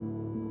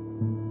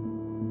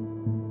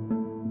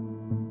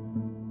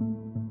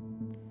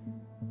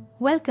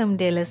Welcome,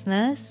 dear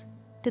listeners,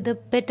 to the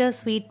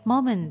bittersweet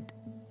moment,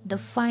 the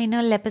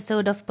final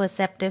episode of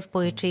Perceptive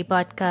Poetry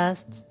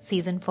Podcasts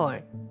Season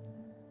 4.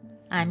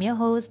 I'm your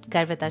host,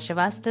 Garvita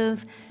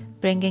Srivastav,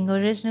 bringing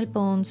original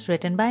poems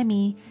written by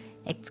me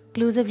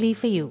exclusively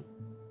for you.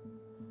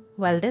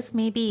 While this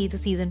may be the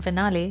season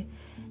finale,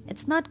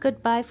 it's not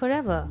goodbye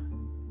forever.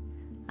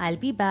 I'll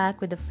be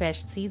back with a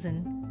fresh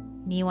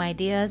season, new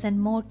ideas, and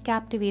more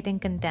captivating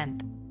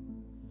content.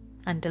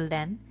 Until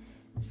then,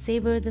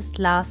 savor this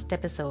last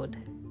episode,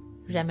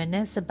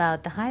 reminisce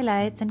about the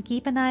highlights, and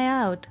keep an eye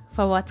out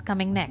for what's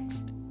coming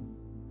next.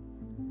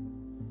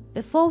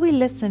 Before we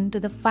listen to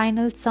the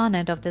final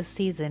sonnet of this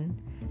season,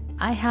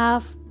 I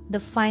have the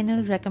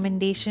final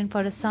recommendation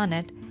for a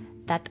sonnet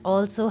that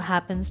also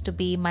happens to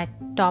be my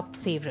top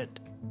favorite.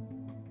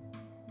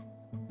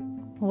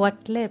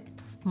 What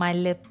lips my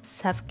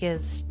lips have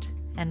kissed,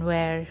 and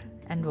where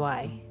and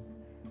why,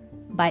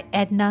 by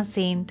Edna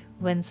St.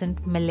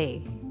 Vincent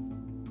Millay.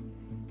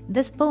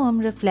 This poem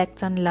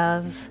reflects on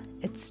love,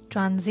 its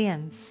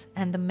transience,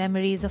 and the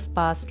memories of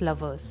past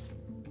lovers.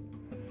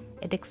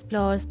 It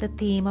explores the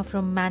theme of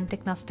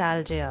romantic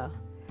nostalgia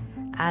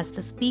as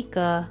the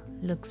speaker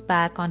looks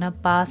back on her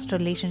past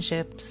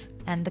relationships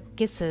and the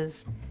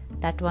kisses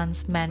that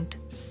once meant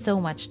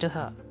so much to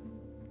her.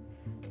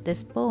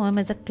 This poem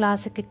is a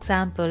classic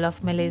example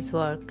of Millay's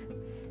work,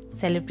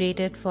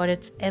 celebrated for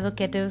its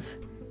evocative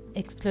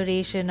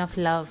exploration of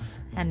love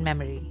and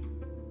memory.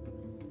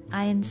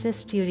 I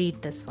insist you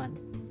read this one.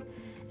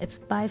 It's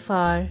by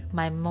far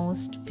my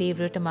most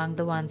favorite among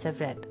the ones I've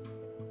read,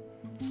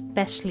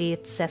 especially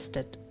its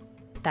sestet,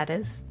 that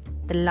is,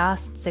 the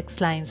last 6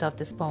 lines of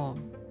this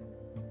poem.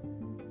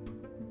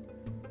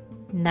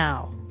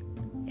 Now,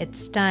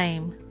 it's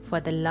time for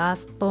the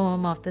last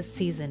poem of this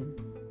season.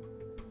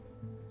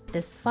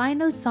 This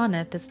final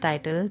sonnet is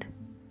titled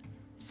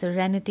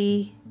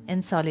Serenity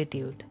in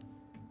Solitude.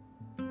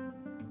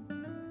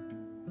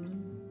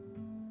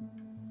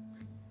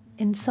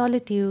 In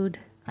solitude,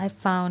 I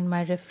found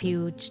my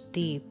refuge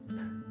deep,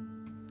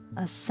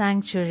 a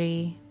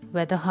sanctuary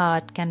where the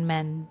heart can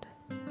mend.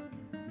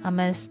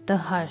 Amidst the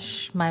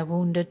hush, my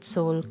wounded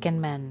soul can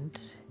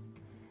mend.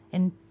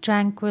 In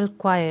tranquil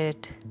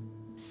quiet,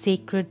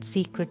 sacred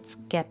secrets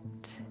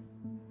kept.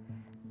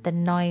 The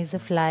noise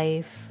of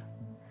life,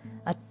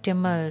 a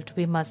tumult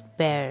we must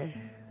bear,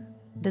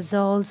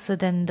 dissolves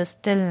within the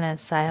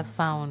stillness I have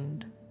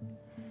found.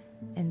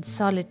 In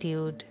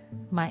solitude,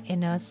 my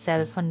inner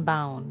self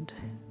unbound,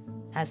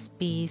 as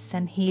peace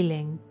and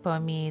healing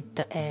permeate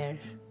the air.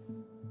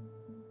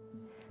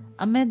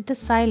 Amid the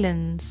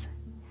silence,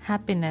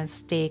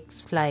 happiness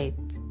takes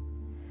flight,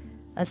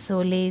 a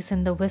solace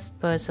in the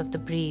whispers of the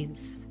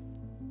breeze.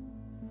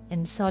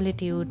 In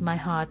solitude, my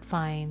heart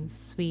finds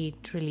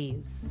sweet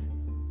release,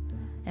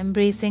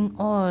 embracing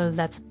all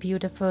that's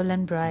beautiful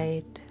and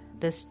bright,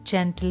 this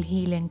gentle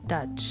healing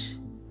touch,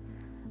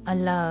 a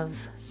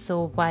love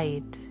so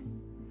white.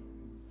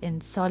 In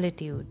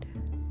solitude,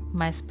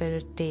 my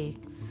spirit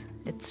takes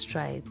its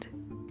stride.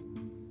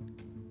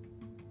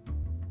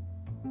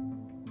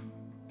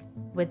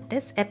 With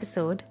this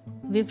episode,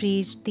 we've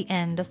reached the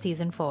end of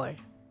season 4.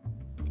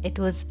 It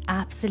was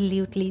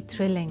absolutely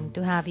thrilling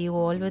to have you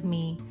all with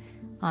me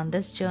on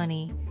this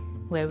journey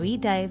where we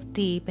dive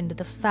deep into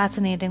the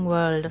fascinating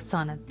world of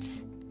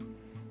sonnets.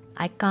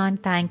 I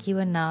can't thank you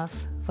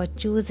enough for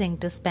choosing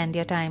to spend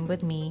your time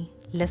with me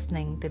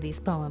listening to these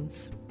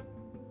poems.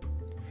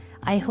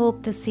 I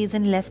hope this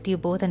season left you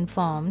both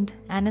informed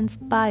and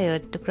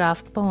inspired to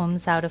craft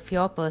poems out of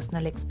your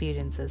personal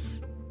experiences.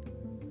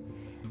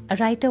 A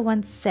writer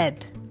once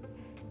said,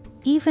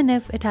 "Even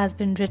if it has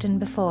been written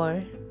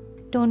before,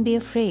 don't be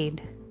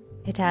afraid.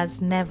 It has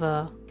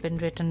never been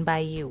written by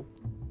you."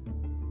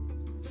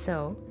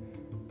 So,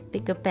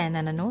 pick a pen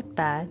and a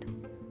notepad,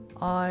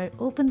 or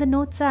open the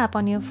Notes app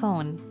on your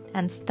phone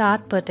and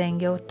start putting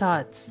your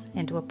thoughts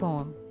into a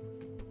poem.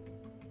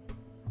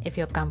 If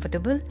you're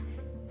comfortable,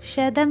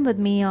 share them with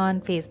me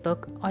on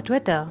Facebook or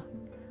Twitter,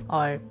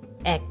 or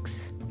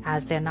X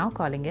as they're now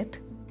calling it.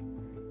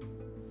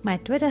 My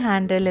Twitter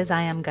handle is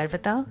I am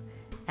Garvita,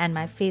 and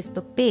my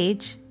Facebook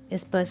page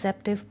is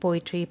Perceptive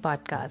Poetry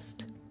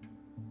Podcast.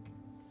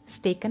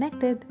 Stay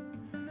connected.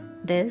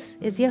 This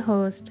is your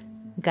host,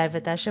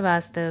 Garvita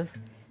Srivastav,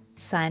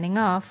 signing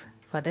off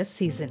for this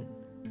season.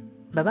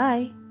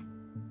 Bye-bye.